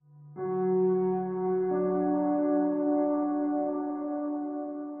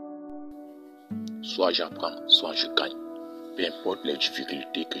Soit j'apprends, soit je gagne. Peu importe les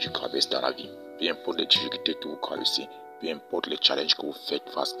difficultés que je traverse dans la vie, peu importe les difficultés que vous traversez, peu importe les challenges que vous faites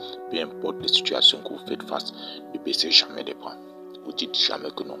face, peu importe les situations que vous faites face, ne baissez jamais les bras. Vous dites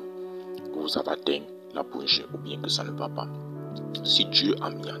jamais que non, que vous avez atteint la bougie ou bien que ça ne va pas. Si Dieu a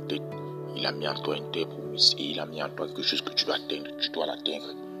mis en tête, il a mis en toi une terre promise et il a mis en toi quelque chose que tu dois atteindre, tu dois l'atteindre.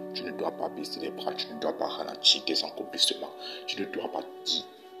 Tu ne dois pas baisser les bras, tu ne dois pas ralentir tes accomplissements, tu ne dois pas dire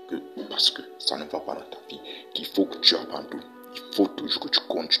que parce que ça ne va pas dans ta vie, qu'il faut que tu abandonnes. Il faut toujours que tu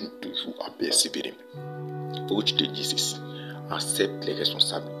continues toujours à persévérer. Il faut que tu te dises ceci. Accepte les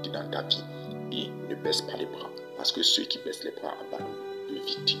responsabilités dans ta vie et ne baisse pas les bras. Parce que ceux qui baissent les bras abandonnent plus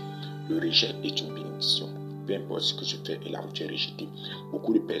vite. Le rejet est une bénédiction. Peu importe ce que tu fais et là où tu es rejeté.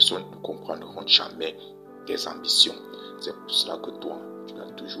 Beaucoup de personnes ne comprendront jamais tes ambitions. C'est pour cela que toi, tu dois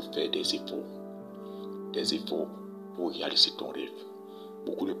toujours faire des efforts. Des efforts pour réaliser ton rêve.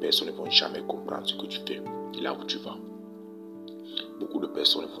 Beaucoup de personnes ne vont jamais comprendre ce que tu fais et là où tu vas. Beaucoup de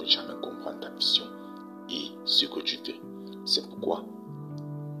personnes ne vont jamais comprendre ta vision et ce que tu fais. C'est pourquoi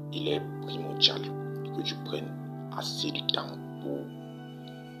il est primordial que tu prennes assez de temps pour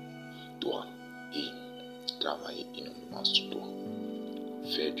toi et travailler énormément sur toi.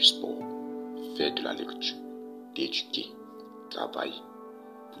 Faire du sport, faire de la lecture, t'éduquer, travailler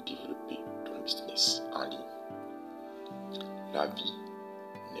pour développer ton business en ligne. La vie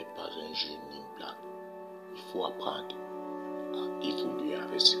n'est pas un jeu ni une blague. Il faut apprendre à évoluer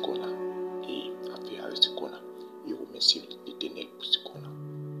avec ce qu'on a et à faire avec ce qu'on a et remercier l'Éternel pour ce qu'on a.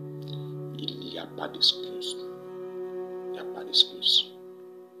 Il n'y a pas d'excuse. Il n'y a pas d'excuse.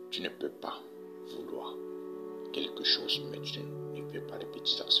 Tu ne peux pas vouloir quelque chose, mais tu ne fais pas de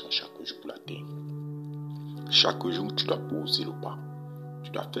petites actions chaque jour pour l'atteindre. Chaque jour, tu dois poser le pas.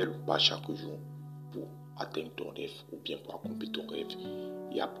 Tu dois faire le pas chaque jour pour atteindre ton rêve ou bien pour accomplir ton rêve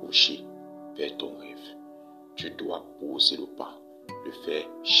et approcher vers ton rêve. Tu dois poser le pas, le faire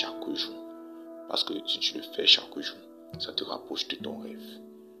chaque jour. Parce que si tu le fais chaque jour, ça te rapproche de ton rêve.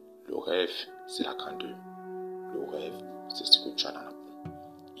 Le rêve, c'est la grandeur. Le rêve, c'est ce que tu as dans la peau.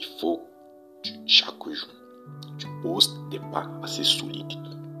 Il faut que chaque jour, tu poses des pas assez solides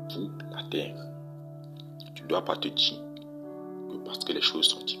pour l'atteindre. Tu ne dois pas te dire que parce que les choses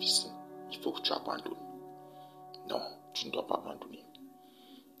sont difficiles, il faut que tu abandonnes. Non, tu ne dois pas abandonner.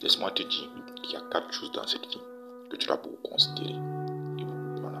 Laisse-moi te dire qu'il y a 4 choses dans cette vie que tu dois beaucoup considérer et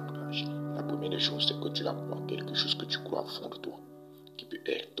beaucoup prendre en charge. La première des choses, c'est que tu dois avoir quelque chose que tu crois au fond de toi, qui peut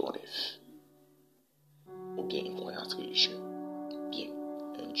être ton rêve, ou bien une croyance religieuse, bien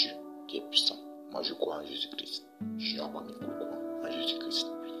un Dieu qui est puissant. Moi, je crois en Jésus-Christ. Je n'ai pas mis croire en Jésus-Christ.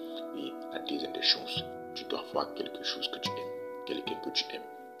 Et la deuxième des choses, tu dois avoir quelque chose que tu aimes, quelqu'un que tu aimes.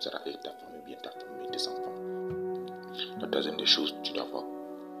 Ça doit être ta famille, bien ta famille, tes enfants. La troisième des choses, tu dois avoir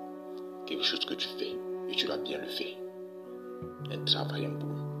quelque chose que tu fais et tu dois bien le faire. Un travail, un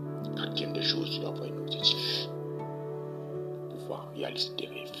boulot. Quatrième des choses, tu dois avoir un objectif pour pouvoir réaliser tes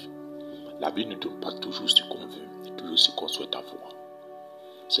rêves. La vie ne donne pas toujours ce qu'on veut, toujours ce qu'on souhaite avoir.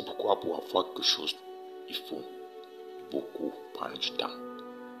 C'est pourquoi pour avoir quelque chose, il faut beaucoup prendre du temps.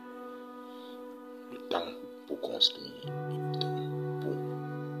 Le temps pour construire, le temps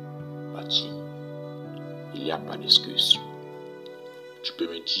pour bâtir. Il n'y a pas d'excuse. Tu peux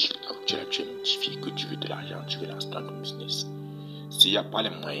me dire, actuellement, tu es motivé, que tu veux de l'argent, tu veux lancer dans ton business. S'il n'y a pas les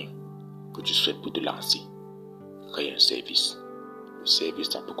moyens que tu souhaites pour te lancer, crée un service. Le service,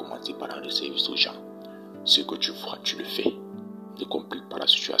 ça peut commencer par rendre service aux gens. Ce que tu feras, tu le fais. Ne complique pas la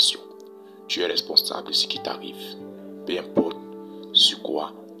situation. Tu es responsable de ce qui t'arrive. Peu importe sur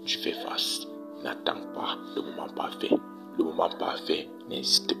quoi tu fais face. N'attends pas le moment parfait. Le moment parfait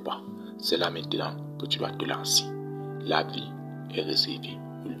n'existe pas. C'est là maintenant que tu dois te lancer. La vie est réservée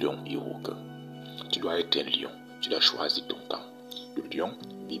au lion et au requin. Tu dois être un lion. Tu dois choisir ton camp. Le lion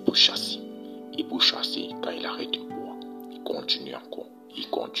vit pour chasser. Et pour chasser, quand il arrête une proie, il continue encore. Il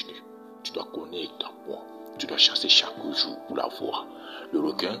continue. Tu dois connaître ta proie. Tu dois chasser chaque jour pour la voir. Le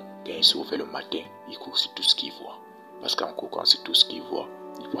requin, quand il se réveille le matin, il court sur tout ce qu'il voit. Parce qu'en courant sur tout ce qu'il voit,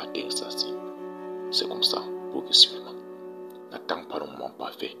 il va atteindre sa cible. C'est comme ça, progressivement. N'attends pas le moment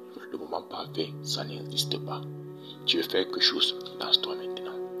parfait. Le moment parfait, ça n'existe pas. Tu veux faire quelque chose, lance-toi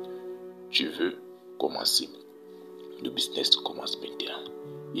maintenant. Tu veux commencer. Le business commence maintenant.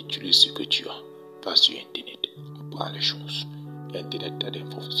 Utilise ce que tu as. Va sur Internet. Apprends les choses. Internet a des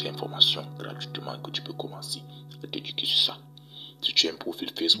informations gratuitement que tu peux commencer à t'éduquer sur ça. Si tu as un profil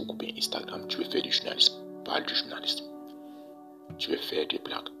Facebook ou bien Instagram, tu veux faire du journalisme, parle du journalisme. Tu veux faire des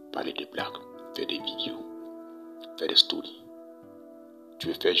blagues, parler des blagues. Faire des vidéos, faire des stories. Tu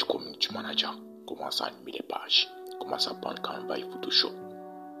veux faire du community manager, commence à animer les pages. Commence à apprendre Canva et Photoshop.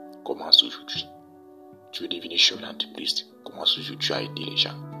 Commence aujourd'hui. Tu veux devenir chef d'entreprise. Comment aujourd'hui tu as aidé les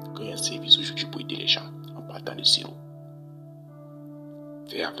gens? Créer un service aujourd'hui pour aider les gens en partant de zéro.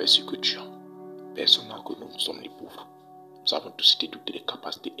 Fais avec ce que tu as. Personnellement que nous sommes les pauvres. Nous avons tous été dotés des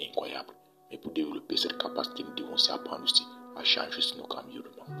capacités incroyables. Mais pour développer cette capacité, nous devons aussi apprendre aussi à changer notre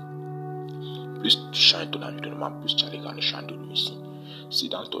environnement. Plus tu changes ton environnement, plus tu as les grandes chances de réussir. Si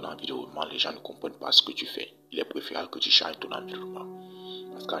dans ton environnement, les gens ne comprennent pas ce que tu fais, il est préférable que tu changes ton environnement.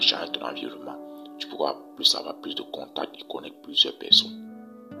 Parce qu'en changeant ton environnement, tu pourras plus avoir plus de contacts et connaître plusieurs personnes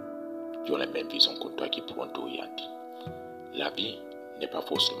qui ont la même vision que toi, qui pourront t'orienter. La vie n'est pas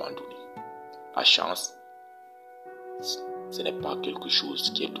forcément donnée. La chance, ce n'est pas quelque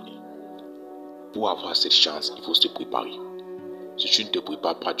chose qui est donné. Pour avoir cette chance, il faut se préparer. Si tu ne te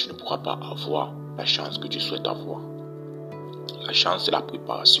prépares pas, tu ne pourras pas avoir la chance que tu souhaites avoir. La chance, c'est la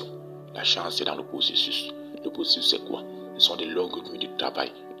préparation. La chance, c'est dans le processus. Le processus, c'est quoi? Ce sont des longues nuits de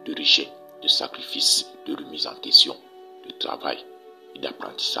travail, de rejet, de sacrifice, de remise en question, de travail et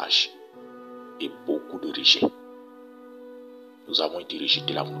d'apprentissage. Et beaucoup de rejets. Nous avons été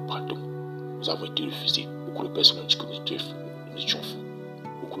rejetés là où nous partons. Nous avons été refusés. Beaucoup de personnes ont dit que nous étions fous.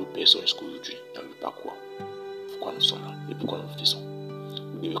 Beaucoup de personnes jusqu'à aujourd'hui n'en veulent pas quoi. Pourquoi nous sommes là et pourquoi nous le faisons.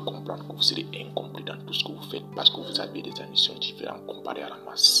 Vous devez comprendre que vous serez incomplet dans tout ce que vous faites parce que vous avez des ambitions différentes comparées à la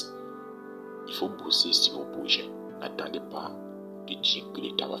masse. Il faut bosser sur vos projets. N'attendez pas de dire que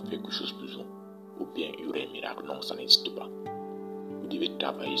l'État va faire quelque chose pour vous ou bien il y aurait un miracle. Non, ça n'existe pas. Vous devez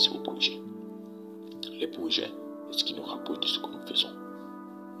travailler sur vos projets. Les projets, c'est ce qui nous rapproche de ce que nous faisons.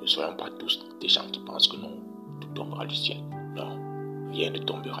 Ne soyons pas tous des gens qui pensent que non, tout tombera du ciel. Non, rien ne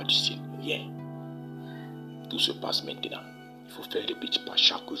tombera du ciel. Rien. Tout se passe maintenant. Il faut faire des petits pas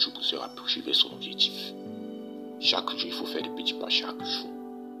chaque jour pour se rapprocher vers son objectif. Chaque jour, il faut faire des petits pas chaque jour.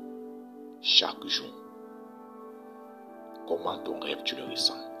 Chaque jour. Comment ton rêve tu le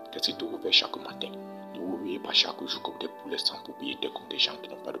ressens? Qu'est-ce qui te réveille chaque matin? Ne vous réveillez pas chaque jour comme des poulets sans propriété, comme des gens qui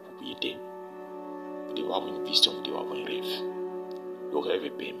n'ont pas de propriété. Vous devez avoir une vision, vous devez avoir un rêve. Le rêve est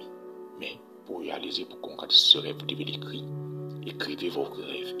permis. Mais pour réaliser, pour concrétiser ce rêve, vous devez l'écrire. Écrivez votre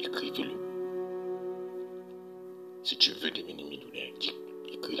rêve, écrivez-le. Si tu veux devenir millionnaire,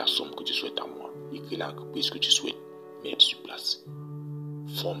 écris la somme que tu souhaites à moi. Écris l'entreprise que tu souhaites mettre sur place.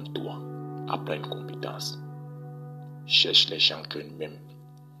 Forme-toi. Apprends une compétence. Cherche les gens qui ont une même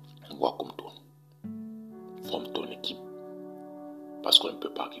voix comme toi. Forme ton équipe. Parce qu'on ne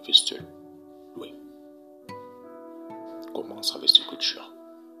peut pas arriver seul. Oui. Commence avec ce que tu as.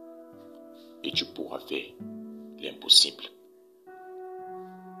 Et tu pourras faire l'impossible.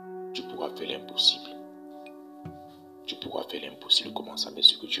 Tu pourras faire l'impossible. Tu pourras faire l'impossible. Commence avec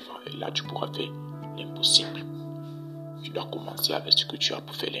ce que tu vas. Et là, tu pourras faire l'impossible. Tu dois commencer avec ce que tu as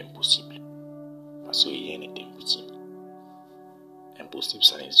pour faire l'impossible. Parce que rien n'est impossible. Impossible,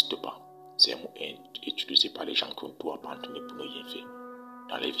 ça n'existe pas. C'est un mot utilisé par les gens qui ont tout abandonné pour ne rien faire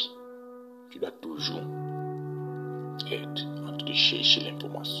dans la vie. Tu dois toujours être en train de chercher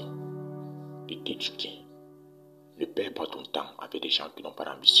l'information, de t'éduquer. Ne perds pas ton temps avec des gens qui n'ont pas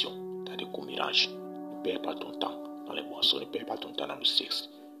d'ambition, dans des commérages. Ne perds pas ton temps dans les boissons, ne perds pas ton temps dans le sexe.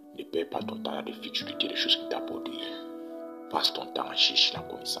 Ne perds pas ton temps dans des futilités, des choses qui t'apportent rien. Passe ton temps à chercher la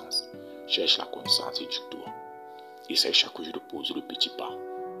connaissance. Cherche la connaissance et éduque-toi. Essaye chaque jour de poser le petit pas.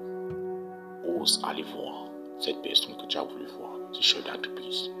 Ose aller voir cette personne que tu as voulu voir, ce chef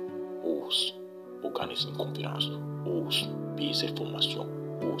d'entreprise. Ose organiser une conférence. Ose payer cette formation.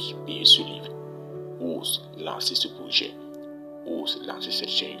 Ose payer ce livre. Ose lancer ce projet. Ose lancer cette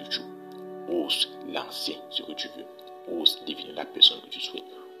chaîne YouTube. Ose lancer ce que tu veux. Ose devenir la personne que tu souhaites.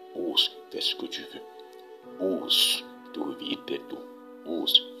 Ose faire ce que tu veux. Ose te réveiller très tôt.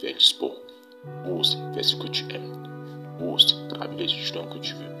 Ose faire du sport. Ose faire ce que tu aimes. Ose travailler les études que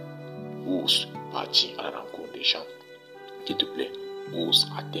tu veux. Ose partir à la rencontre des gens qui te plaisent. Ose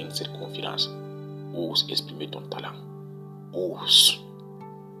atteindre cette confiance. Ose exprimer ton talent. Ose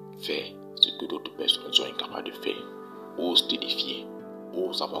faire ce que d'autres personnes sont incapables de faire. Ose te défier.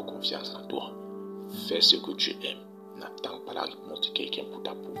 Ose avoir confiance en toi. Fais ce que tu aimes. N'attends pas la réponse de quelqu'un pour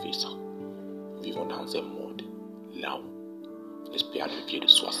t'approuver ça. Vivons dans un monde là où l'espérance de vie est de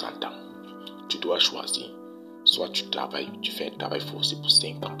 60 ans. Tu dois choisir. Soit tu travailles, tu fais un travail forcé pour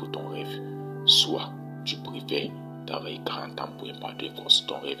 5 ans pour ton rêve. Soit tu préfères travailler 40 ans pour imparter force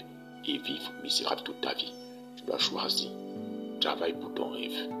ton rêve et vivre misérable toute ta vie. Tu dois choisir. Travaille pour ton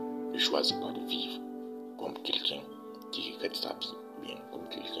rêve. Ne choisis pas de vivre comme quelqu'un qui regrette sa vie, bien comme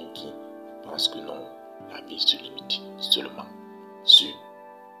quelqu'un qui pense que non, la vie se limite seulement sur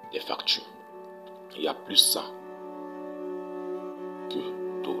les factures. Il y a plus ça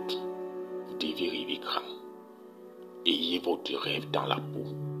que d'autres. Vous devez rêver grand. Ayez votre rêve dans la peau.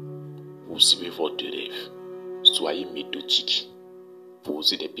 Poursuivez votre rêve. Soyez méthodique.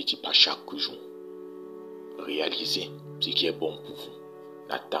 Posez des petits pas chaque jour. Réalisez ce qui est bon pour vous.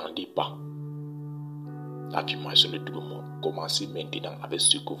 N'attendez pas l'affirmation de tout le monde. Commencez maintenant avec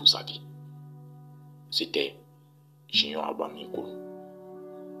ce que vous savez. C'était Junior Abamiko,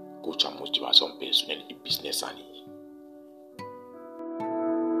 coach en motivation personnelle et business en ligne.